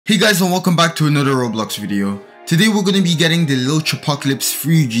Hey guys, and welcome back to another Roblox video. Today we're going to be getting the little chipocalypse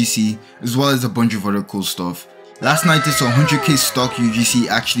free UGC as well as a bunch of other cool stuff. Last night this 100k stock UGC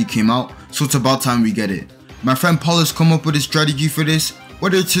actually came out, so it's about time we get it. My friend Paul has come up with a strategy for this.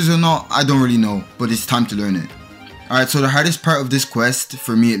 Whether it's his or not, I don't really know, but it's time to learn it. Alright, so the hardest part of this quest,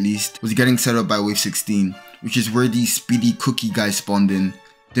 for me at least, was getting set up by wave 16, which is where these speedy cookie guys spawned in.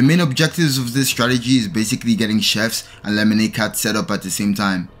 The main objectives of this strategy is basically getting chefs and lemonade cats set up at the same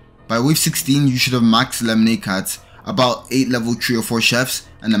time. By wave 16 you should have max lemonade cats, about 8 level 3 or 4 chefs,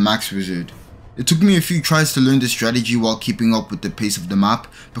 and a max wizard. It took me a few tries to learn this strategy while keeping up with the pace of the map,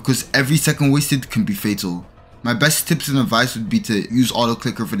 because every second wasted can be fatal. My best tips and advice would be to use auto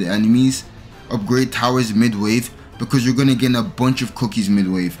clicker for the enemies, upgrade towers mid wave because you're gonna get a bunch of cookies mid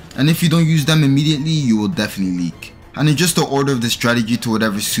wave, and if you don't use them immediately you will definitely leak. And adjust the order of the strategy to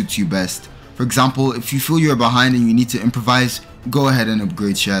whatever suits you best. For example, if you feel you're behind and you need to improvise, go ahead and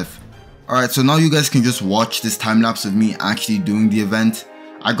upgrade chef. Alright, so now you guys can just watch this time lapse of me actually doing the event.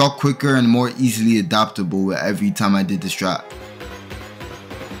 I got quicker and more easily adaptable with every time I did the strat.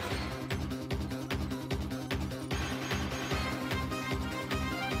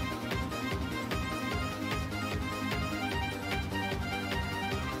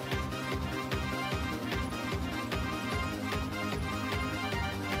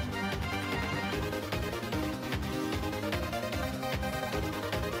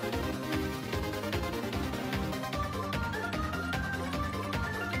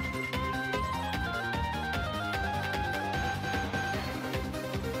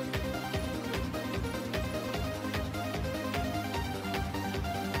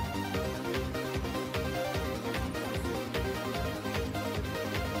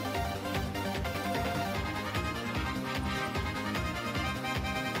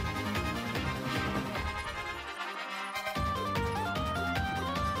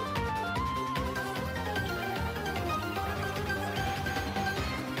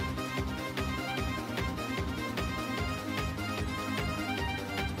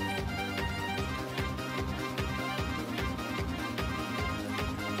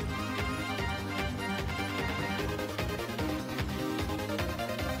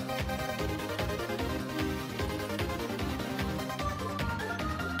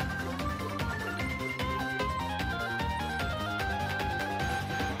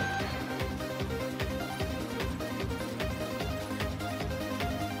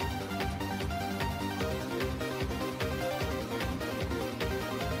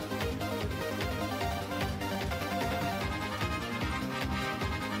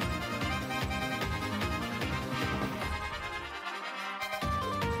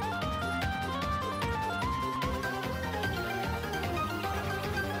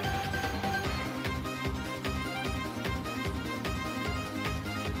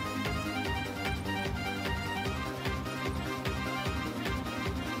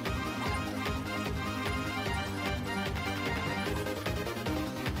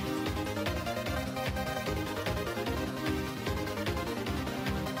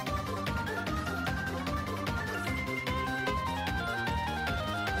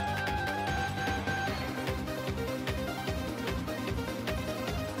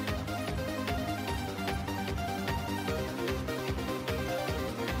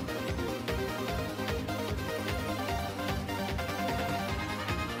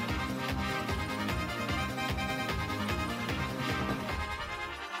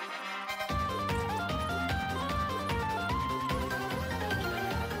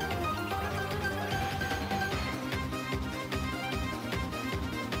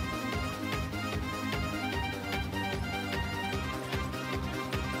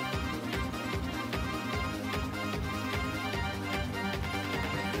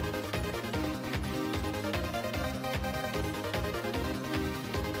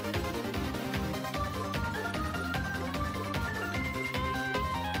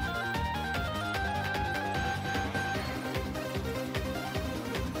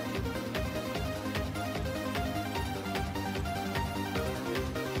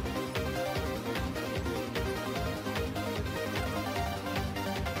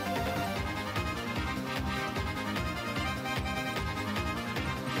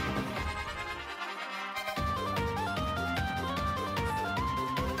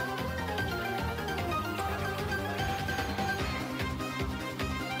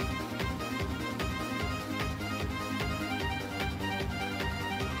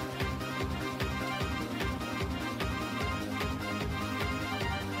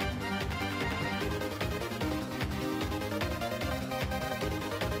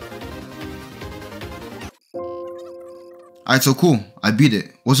 Alright, so cool, I beat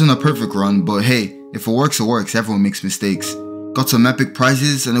it. Wasn't a perfect run, but hey, if it works, everyone makes mistakes. Got some epic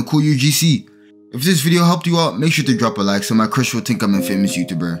prizes and a cool UGC. If this video helped you out, make sure to drop a like so my crush will think I'm a famous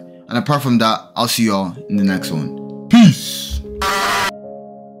YouTuber. And apart from that, I'll see y'all in the next one. Peace!